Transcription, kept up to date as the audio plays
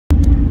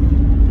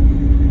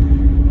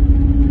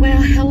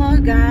Hello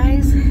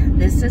guys,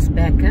 this is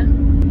Becca,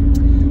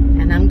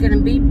 and I'm going to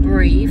be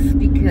brief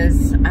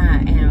because I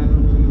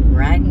am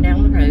riding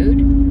down the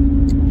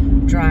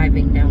road,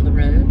 driving down the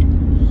road.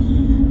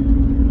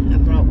 I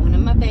brought one of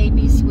my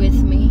babies with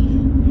me.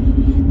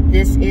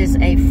 This is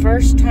a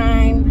first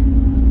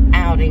time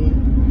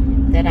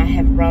outing that I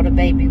have brought a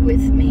baby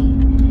with me.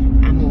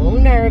 I'm a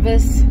little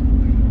nervous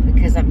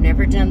because I've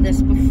never done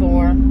this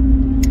before.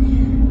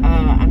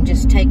 I'm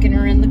just taking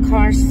her in the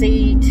car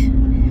seat.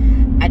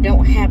 I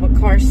don't have a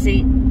car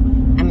seat.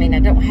 I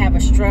don't have a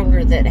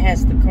stroller that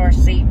has the car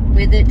seat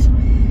with it.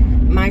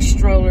 My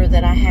stroller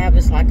that I have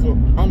is like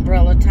an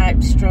umbrella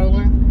type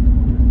stroller.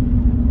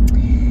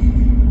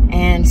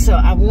 And so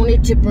I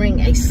wanted to bring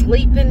a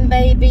sleeping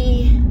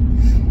baby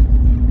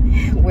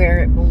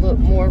where it will look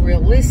more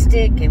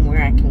realistic and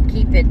where I can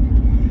keep it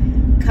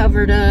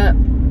covered up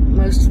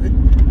most of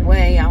the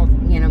way,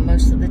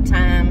 most of the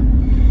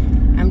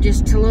time. I'm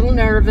just a little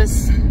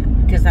nervous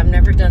because I've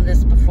never done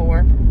this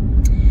before.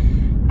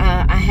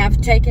 I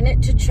have taken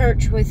it to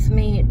church with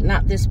me,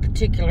 not this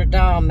particular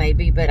doll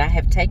maybe, but I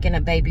have taken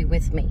a baby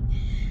with me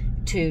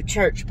to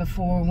church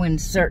before when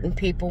certain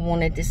people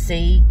wanted to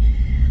see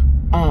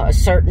a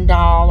certain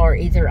doll, or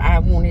either I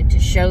wanted to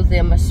show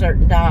them a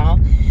certain doll.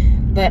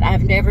 But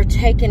I've never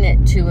taken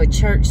it to a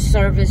church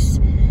service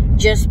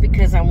just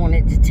because I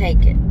wanted to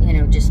take it,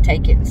 just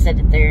take it and set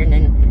it there and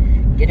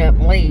then get up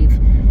and leave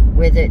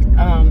with it.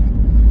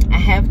 I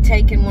have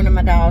taken one of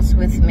my dolls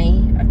with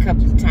me a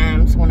couple of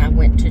times when I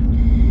went to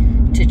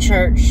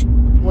church,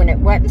 when it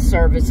wasn't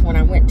service, when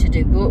I went to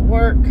do book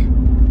work.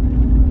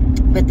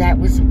 But that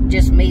was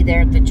just me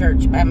there at the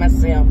church by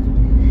myself.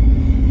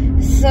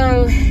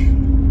 So,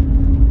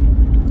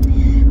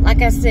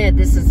 like I said,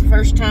 this is the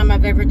first time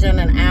I've ever done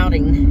an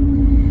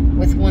outing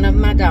with one of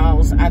my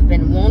dolls. I've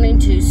been wanting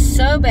to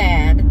so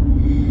bad.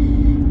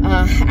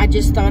 I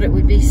just thought it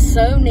would be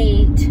so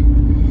neat.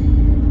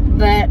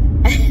 But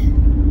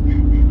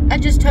I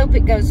just hope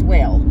it goes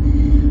well.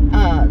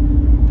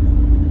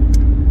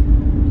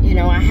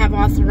 I have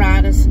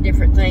arthritis and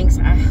different things.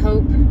 I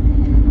hope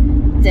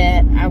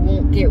that I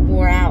won't get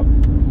wore out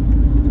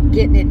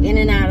getting it in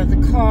and out of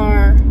the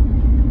car,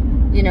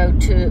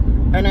 to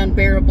an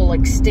unbearable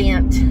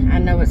extent. I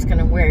know it's going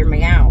to wear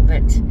me out,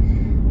 but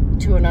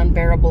to an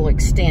unbearable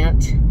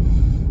extent.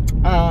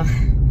 I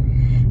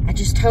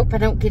just hope I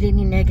don't get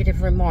any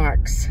negative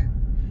remarks,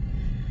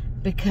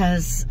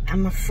 because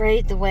I'm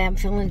afraid the way I'm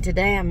feeling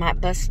today, I might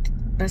bust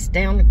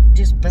down,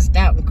 just bust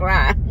out and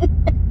cry.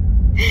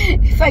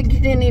 If I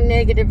get any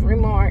negative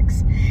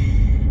remarks.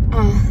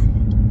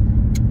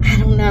 I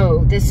don't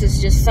know. This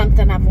is just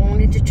something I've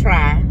wanted to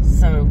try.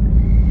 So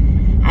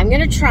I'm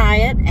going to try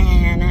it,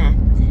 and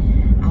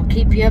I'll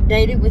keep you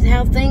updated with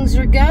how things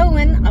are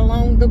going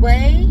along the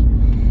way.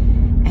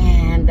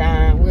 And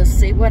we'll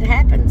see what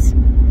happens.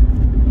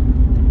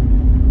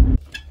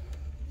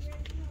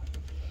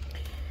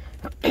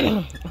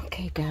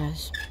 Okay,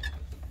 guys.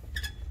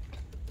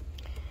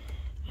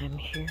 I'm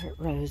here at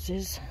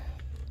Rose's.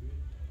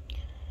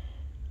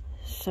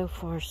 So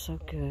far, so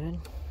good.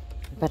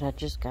 But I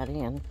just got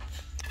in.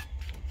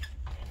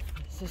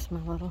 This is my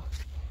little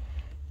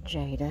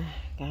Jada.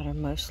 Got her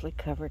mostly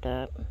covered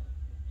up.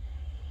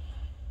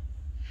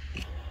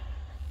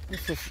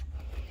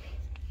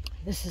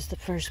 This is the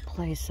first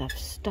place I've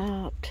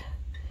stopped.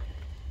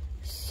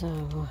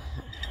 So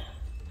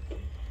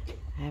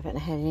I haven't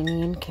had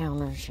any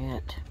encounters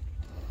yet.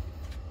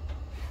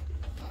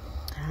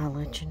 I'll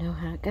let you know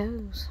how it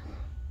goes.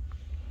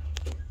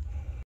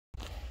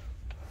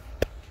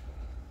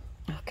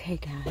 Okay,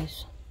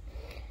 guys,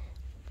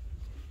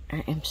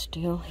 I am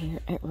still here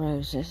at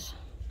Rose's,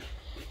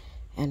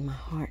 and my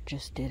heart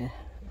just did a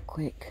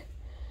quick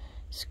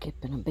skip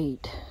and a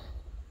beat.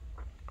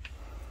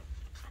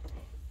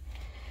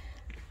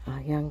 A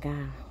young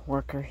guy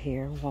worker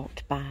here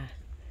walked by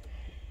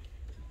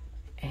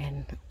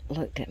and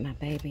looked at my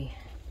baby.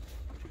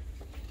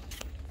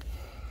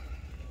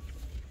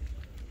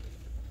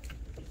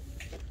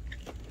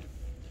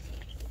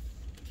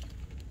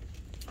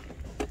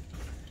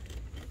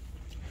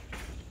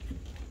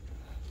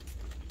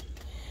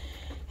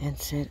 And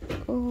said,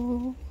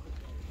 "Oh,"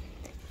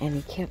 and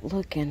he kept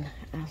looking.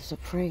 I was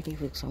afraid he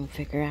was going to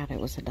figure out it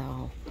was a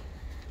doll.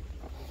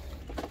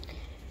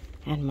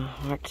 And my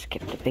heart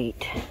skipped a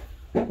beat.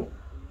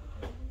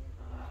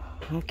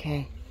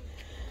 Okay,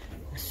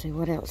 let's see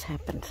what else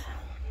happens.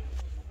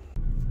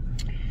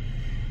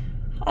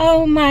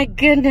 Oh my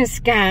goodness,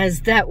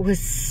 guys, that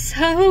was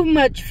so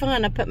much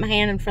fun. I put my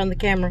hand in front of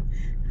the camera.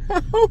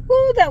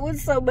 Oh, that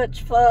was so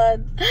much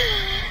fun.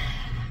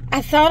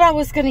 I thought I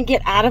was going to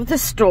get out of the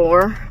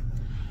store.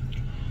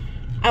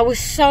 I was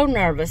so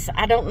nervous.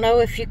 I don't know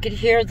if you could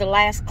hear the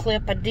last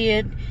clip I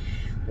did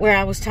where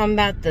I was talking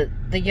about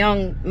the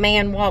young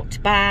man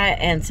walked by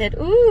and said,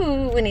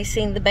 "Ooh," when he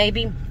seen the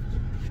baby.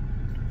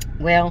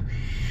 Well,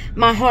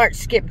 my heart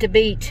skipped a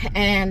beat,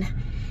 and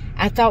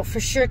I thought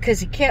for sure, because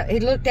he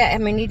looked at,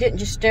 he didn't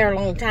just stare a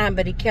long time,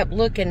 but he kept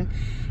looking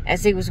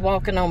as he was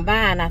walking on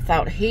by, and I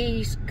thought,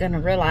 he's going to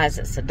realize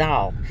it's a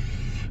doll.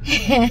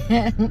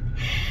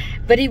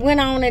 But he went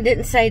on and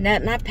didn't say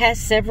nothing. I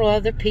passed several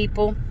other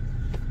people,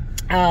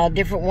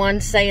 different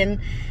ones saying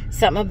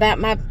something about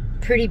my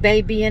pretty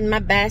baby in my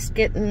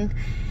basket and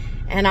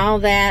all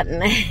that.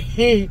 And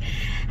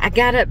I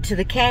got up to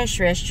the cash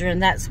register,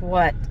 and that's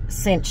what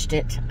cinched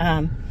it.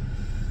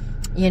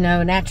 You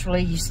know,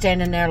 naturally, you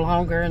standing there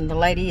longer, and the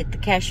lady at the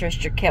cash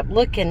register kept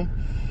looking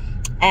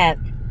at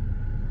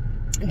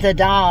the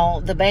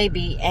doll, the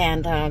baby,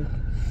 and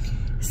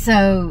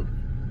so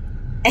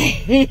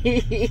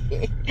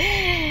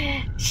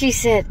she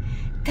said,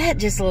 "That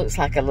just looks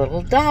like a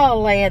little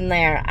doll laying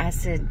there." I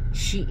said,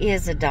 "She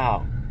is a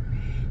doll."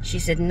 She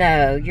said,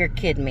 "No, you're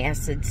kidding me." I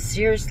said,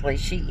 "Seriously,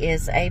 she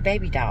is a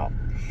baby doll."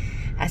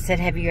 I said,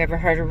 "Have you ever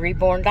heard of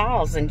reborn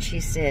dolls?" And she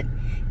said,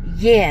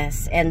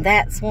 "Yes." "And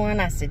that's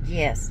one?" I said,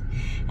 "Yes."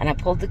 And I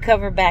pulled the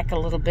cover back a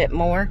little bit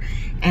more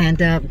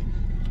and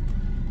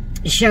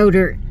showed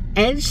her.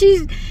 And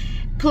she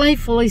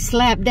playfully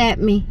slapped at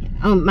me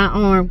on my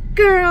arm.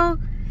 "Girl,"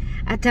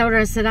 I told her,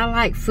 I said, "I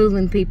like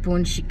fooling people."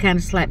 And she kind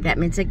of slapped at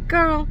me and said,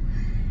 "Girl,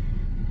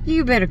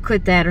 you better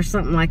quit that," or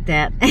something like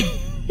that.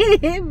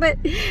 But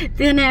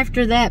then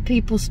after that,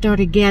 people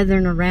started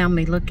gathering around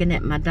me looking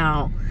at my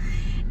doll.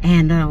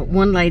 And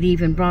one lady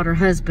even brought her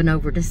husband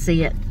over to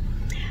see it.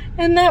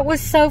 And that was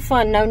so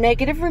fun. No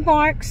negative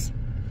remarks.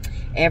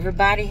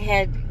 Everybody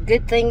had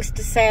good things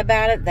to say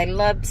about it. They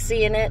loved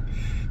seeing it.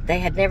 They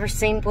had never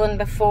seen one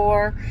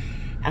before.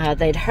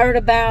 They'd heard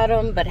about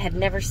them, but had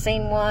never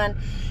seen one.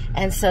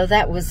 And so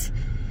that was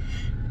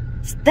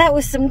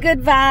some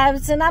good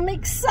vibes, and I'm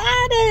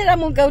excited.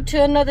 I'm gonna go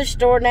to another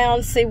store now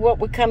and see what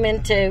we come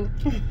into.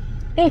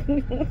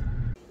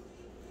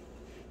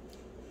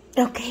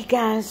 Okay,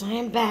 guys, I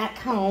am back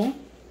home,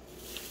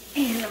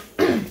 and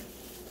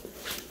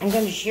I'm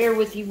going to share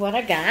with you what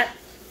I got.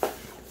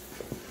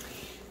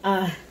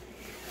 I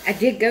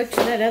did go to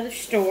that other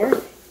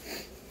store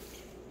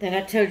that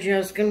I told you I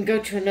was going to go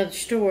to another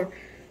store,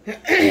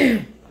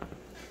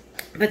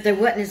 but there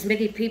wasn't as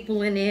many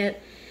people in it,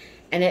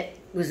 and it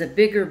was a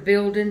bigger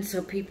building,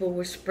 so people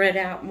were spread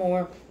out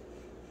more.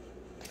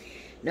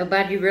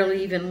 Nobody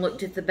really even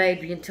looked at the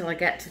baby until I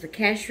got to the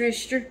cash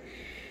register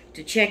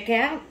to check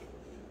out.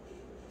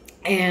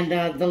 And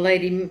the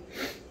lady,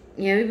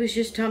 you know, was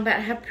just talking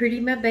about how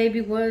pretty my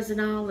baby was and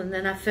all. And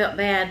then I felt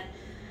bad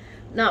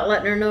not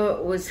letting her know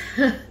it was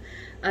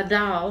a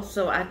doll.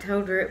 So I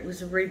told her it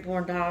was a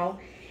reborn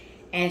doll.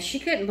 And she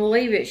couldn't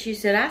believe it. She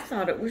said, "I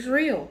thought it was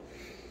real."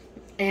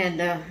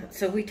 And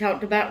so we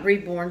talked about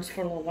reborns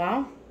for a little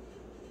while.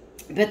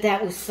 But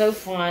that was so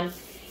fun.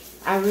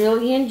 I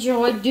really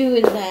enjoyed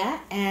doing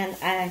that. And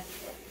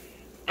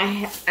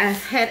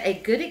I've had a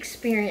good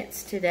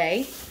experience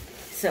today.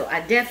 So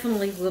I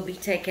definitely will be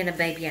taking a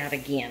baby out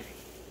again.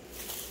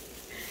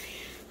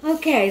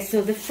 Okay,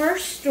 so the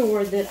first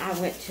store that I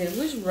went to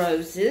was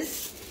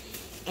Rose's.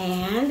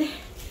 And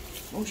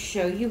I'll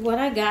show you what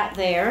I got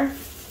there.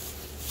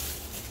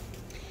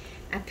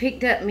 I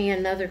picked up me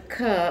another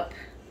cup.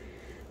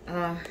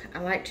 I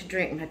like to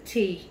drink my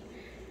tea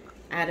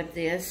out of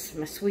this,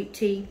 my sweet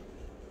tea.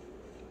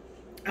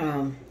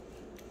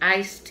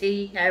 Iced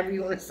tea, however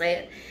you want to say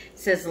it. It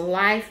says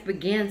life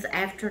begins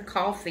after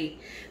coffee,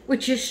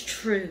 which is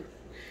true,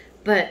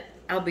 but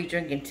I'll be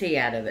drinking tea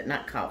out of it,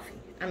 not coffee.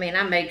 I mean,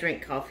 I may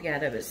drink coffee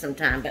out of it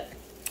sometime, but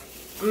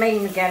I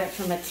mainly got it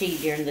from my tea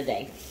during the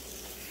day.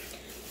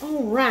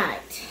 All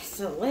right,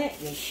 so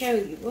let me show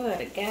you what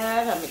I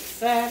got. I'm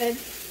excited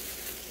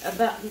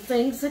about the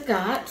things I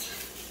got.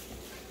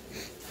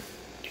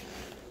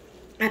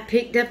 I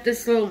picked up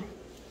this little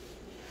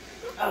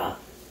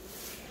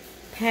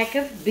pack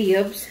of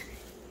bibs,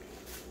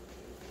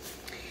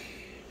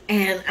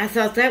 and I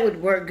thought that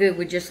would work good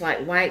with just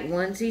like white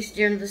onesies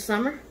during the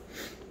summer.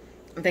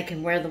 They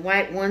can wear the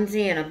white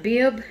onesie and a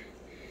bib,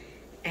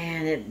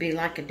 and it'd be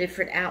like a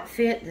different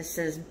outfit. This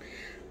says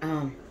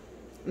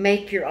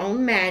make your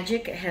own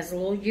magic. It has a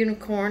little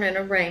unicorn and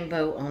a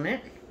rainbow on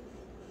it.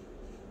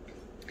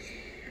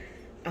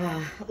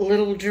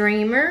 Little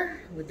dreamer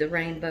with the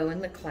rainbow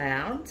and the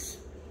clouds.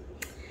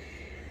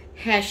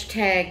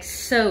 Hashtag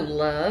so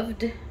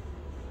loved.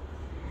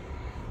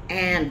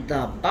 And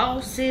the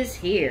boss is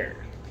here.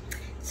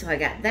 So I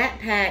got that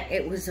pack.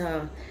 It was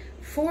a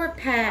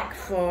 4-pack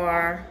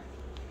for,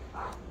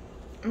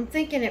 I'm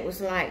thinking it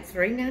was like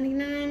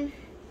 $3.99.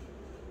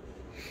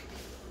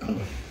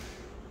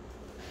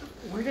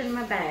 Where did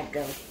my bag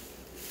go?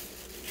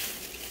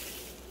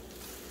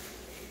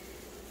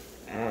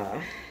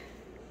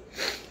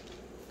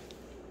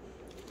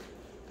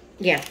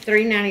 Yeah,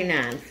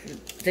 $3.99.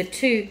 The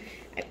two,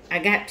 I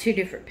got 2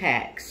 different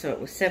packs, so it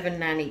was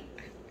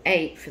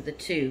 $7.98 for the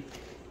 2,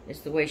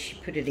 is the way she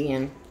put it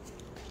in.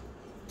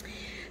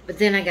 But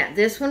then I got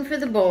this one for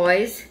the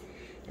boys,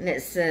 and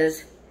it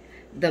says,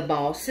 the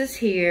boss is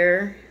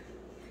here,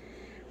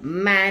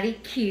 mighty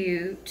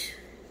cute,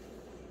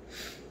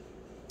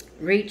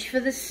 reach for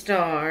the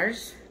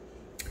stars,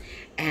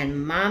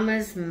 and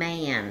mama's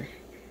man.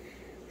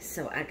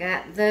 So I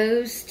got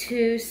those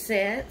 2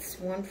 sets,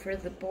 one for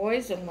the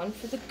boys and one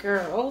for the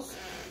girls.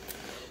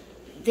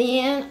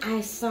 Then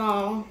I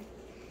saw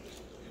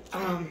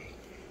I've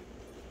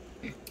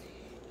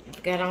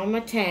got all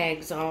my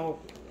tags all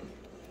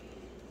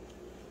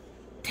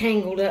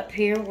tangled up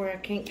here where I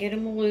can't get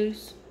them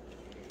loose.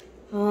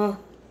 Okay.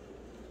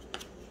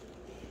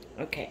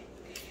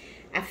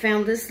 I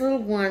found this little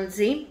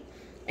onesie.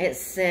 It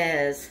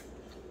says,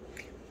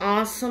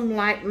 "Awesome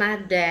like my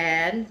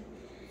dad."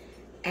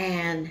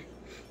 And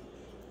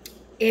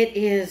it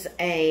is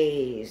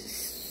a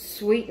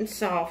Sweet and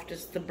Soft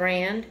is the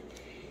brand.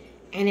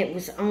 And it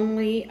was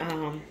only,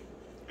 I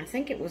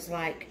think it was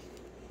like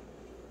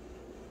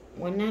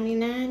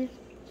 $1.99.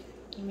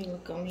 Let me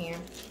look on here.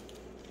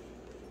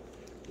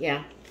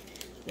 Yeah,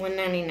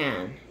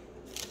 $1.99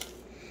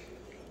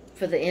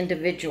 for the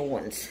individual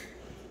ones.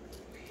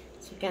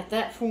 So I got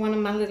that for one of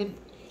my little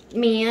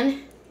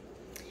men.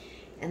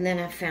 And then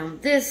I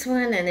found this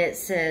one, and it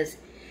says,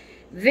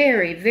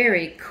 "Very,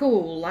 very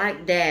cool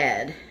like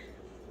dad."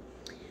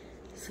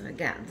 So I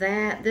got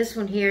that. This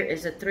one here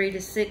is a 3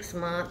 to 6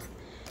 month.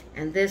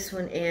 And this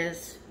one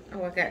is,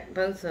 oh, I got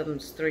both of them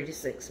 3 to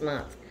 6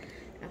 months.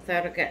 I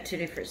thought I got 2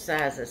 different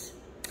sizes.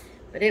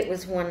 But it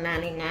was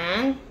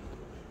 $1.99.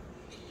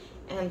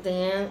 And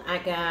then I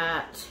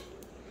got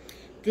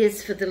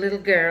this for the little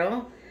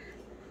girl.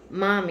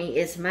 "Mommy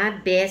is my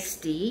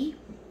bestie."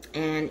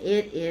 And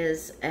it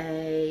is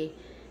a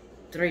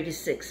 3 to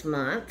 6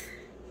 month.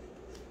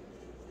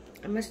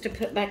 I must have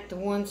put back the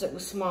ones that were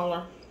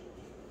smaller.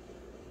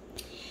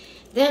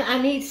 Then I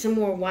need some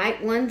more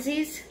white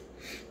onesies.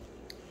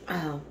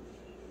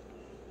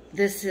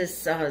 This is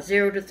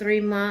 0 to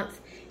 3 month.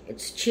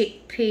 It's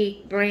Chick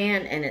Peak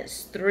brand, and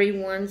it's 3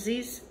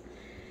 onesies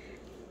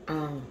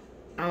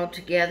all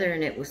together,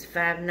 and it was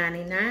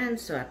 $5.99,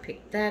 so I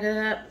picked that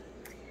up.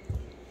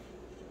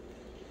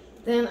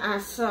 Then I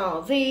saw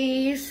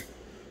these,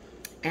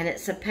 and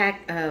it's a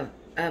pack of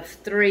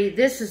 3.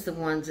 This is the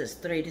ones that's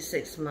 3 to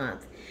 6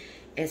 month.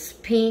 It's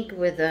pink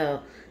with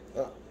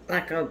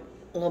like a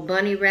little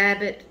bunny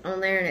rabbit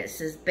on there, and it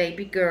says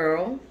 "Baby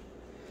Girl."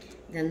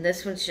 Then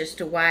this one's just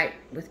a white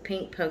with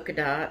pink polka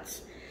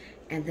dots.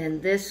 And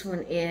then this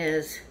one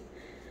is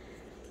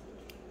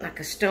like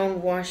a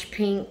stonewash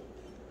pink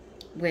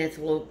with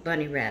little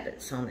bunny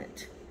rabbits on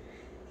it.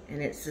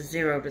 And it's a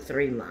 0 to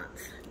 3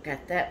 month.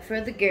 Got that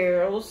for the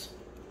girls.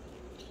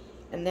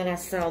 And then I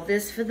saw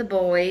this for the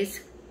boys.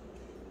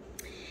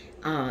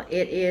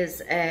 It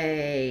is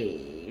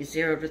a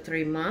 0 to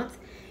 3 month.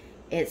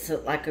 It's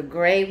like a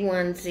gray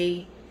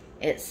onesie.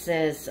 It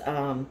says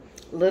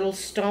Little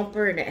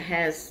Stomper, and it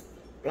has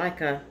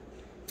like a,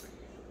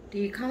 do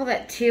you call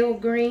that teal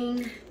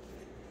green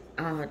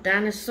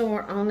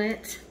dinosaur on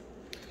it.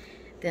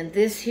 Then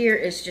this here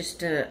is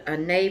just a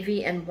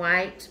navy and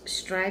white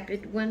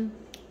striped one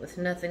with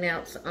nothing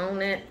else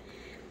on it.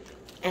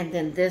 And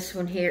then this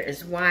one here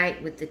is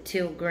white with the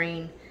teal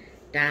green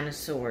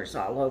dinosaurs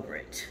all over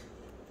it.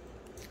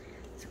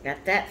 So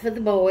got that for the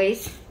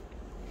boys.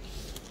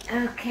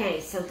 Okay,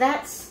 so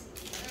that's,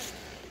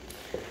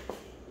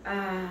 is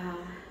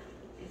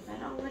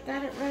that all I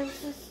got at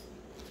Rose's?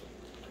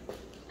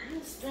 I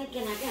was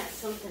thinking I got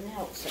something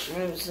else at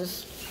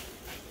Rose's.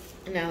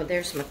 No,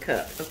 there's my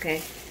cup,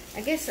 okay.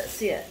 I guess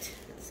that's it.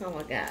 That's all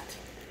I got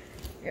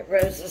at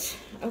Rose's.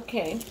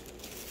 Okay.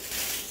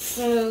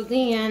 So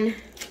then,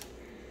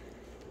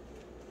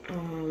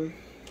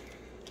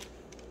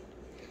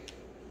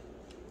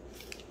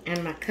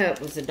 and my cup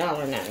was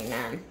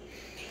 $1.99.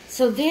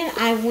 So then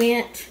I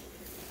went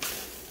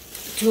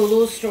to a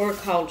little store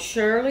called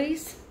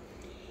Shirley's,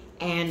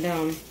 and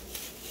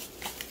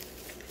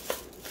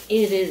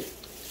it is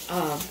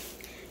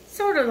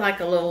sort of like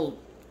a little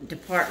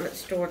department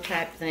store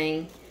type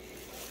thing.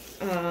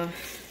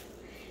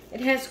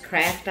 It has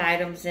craft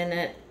items in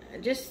it.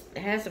 It just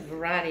has a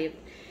variety of,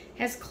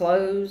 has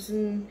clothes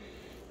and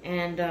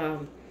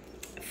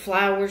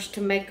flowers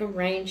to make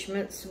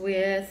arrangements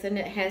with, and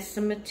it has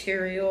some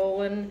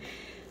material and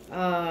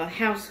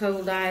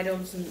household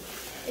items, and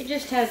it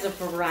just has a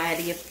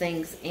variety of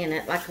things in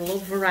it, like a little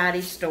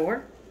variety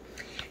store.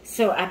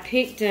 So I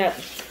picked up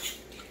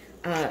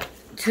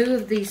 2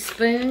 of these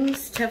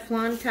spoons,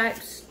 Teflon type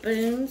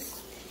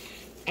spoons,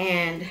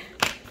 and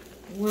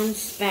 1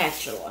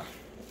 spatula.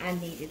 I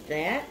needed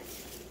that.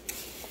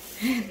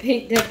 I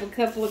picked up a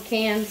couple of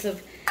cans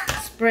of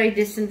spray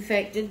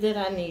disinfectant that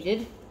I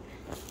needed.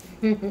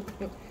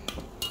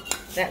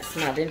 That's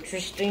not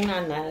interesting,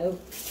 I know.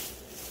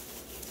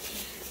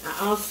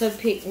 I also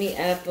picked me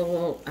up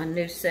a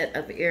new set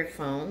of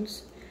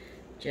earphones,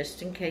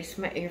 just in case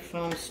my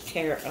earphones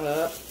tear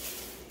up,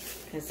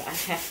 because I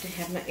have to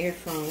have my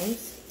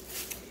earphones.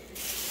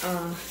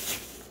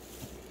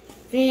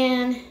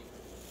 Then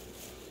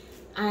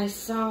I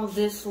saw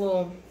this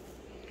little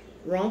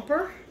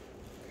romper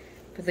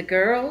for the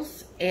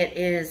girls. It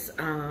is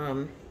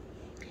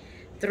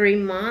 3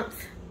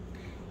 month.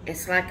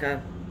 It's like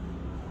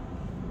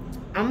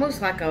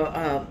almost like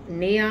a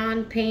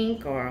neon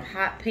pink or a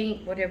hot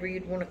pink, whatever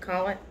you'd want to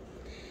call it.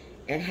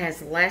 It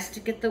has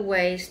elastic at the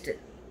waist,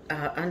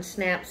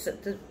 unsnaps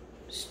at the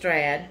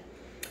strad.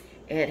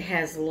 It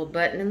has a little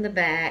button in the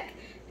back,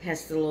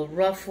 Has the little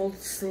ruffled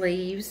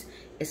sleeves.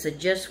 It's a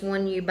Just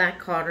One You by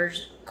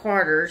Carter's,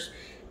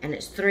 and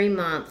it's 3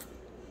 months,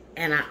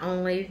 and I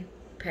only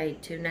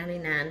paid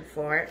 $2.99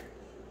 for it.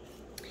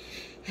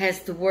 Has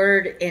the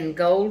word in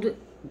gold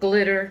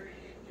glitter,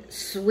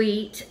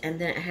 sweet, and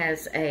then it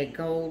has a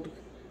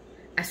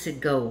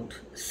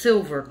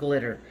silver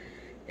glitter,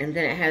 and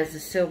then it has a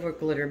silver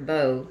glitter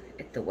bow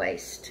at the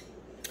waist.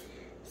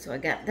 So I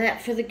got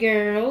that for the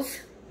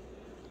girls.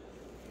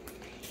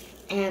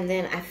 And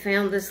then I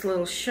found this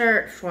little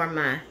shirt for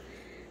my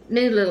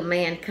new little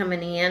man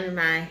coming in,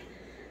 my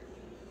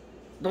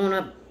Bon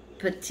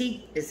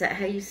Appetit. Is that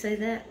how you say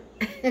that?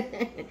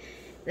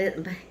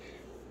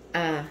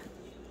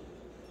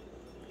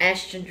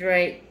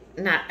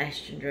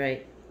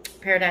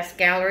 Paradise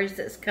Galleries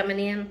that's coming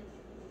in.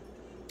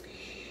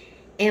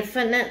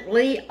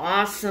 Infinitely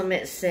Awesome,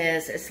 it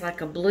says. It's like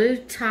a blue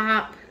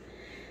top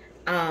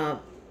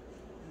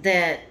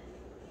that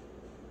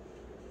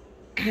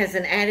has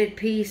an added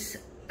piece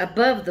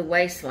above the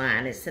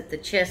waistline. It's at the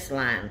chest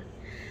line.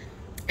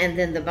 And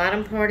then the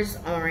bottom part is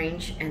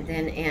orange, and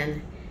then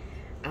in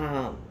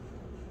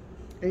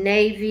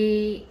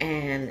navy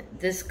and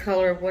this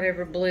color,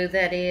 whatever blue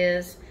that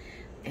is,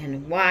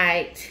 and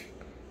white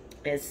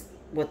is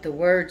what the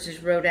words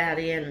is wrote out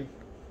in.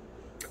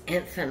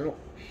 I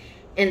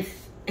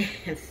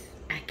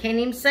can't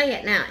even say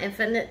it now.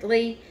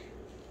 Infinitely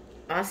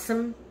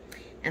Awesome.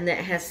 And that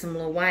has some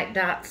little white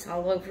dots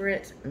all over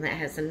it. And that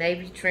has a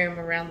navy trim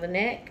around the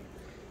neck.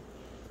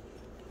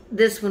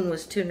 This one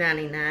was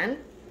 $2.99.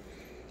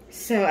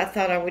 So I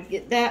thought I would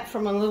get that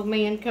for my little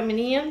man coming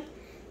in.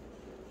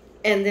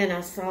 And then I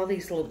saw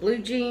these little blue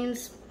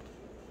jeans.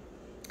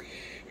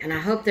 And I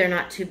hope they're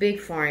not too big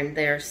for him.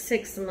 They're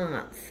 6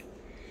 months.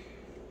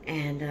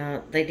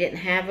 And they didn't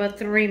have a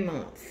 3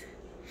 month.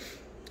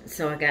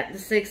 So I got the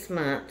 6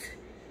 month.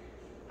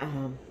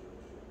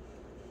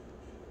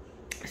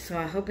 So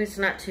I hope it's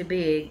not too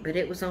big, but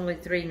it was only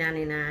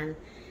 $3.99,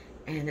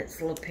 and it's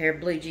a little pair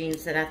of blue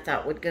jeans that I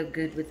thought would go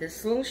good with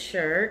this little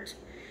shirt.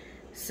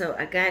 So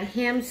I got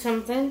him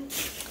something,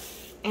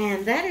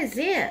 and that is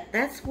it.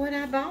 That's what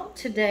I bought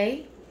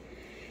today,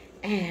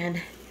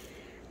 and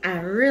I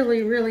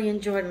really, really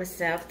enjoyed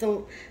myself.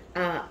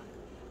 I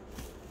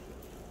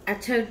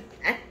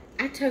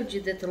told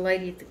you that the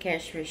lady at the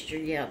cash register,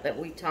 yeah, that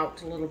we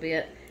talked a little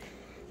bit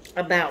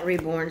about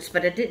reborns,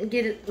 but I didn't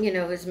get, you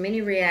know, as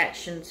many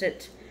reactions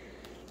at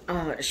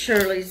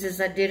Shirley's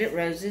as I did at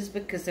Rose's,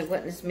 because there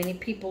wasn't as many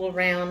people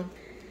around,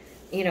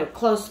 you know,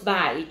 close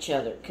by each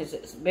other, because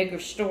it's a bigger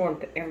store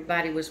and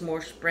everybody was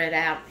more spread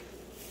out.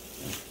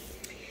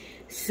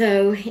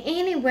 So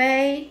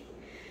anyway,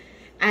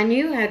 I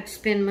knew I'd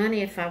spend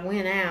money if I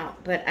went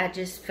out, but I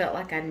just felt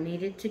like I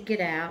needed to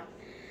get out,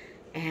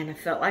 and I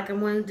felt like I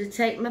wanted to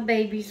take my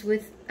babies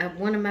with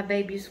one of my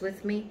babies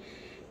with me.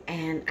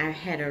 And I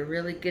had a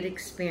really good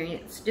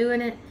experience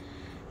doing it.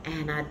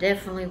 And I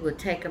definitely would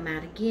take them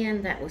out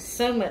again. That was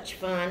so much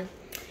fun.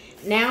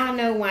 Now I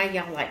know why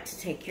y'all like to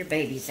take your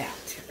babies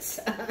out.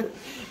 So,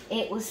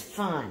 it was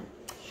fun.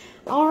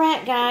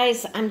 Alright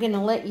guys, I'm going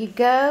to let you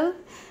go.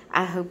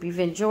 I hope you've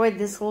enjoyed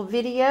this little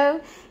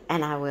video.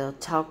 And I will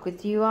talk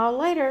with you all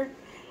later.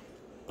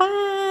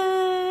 Bye.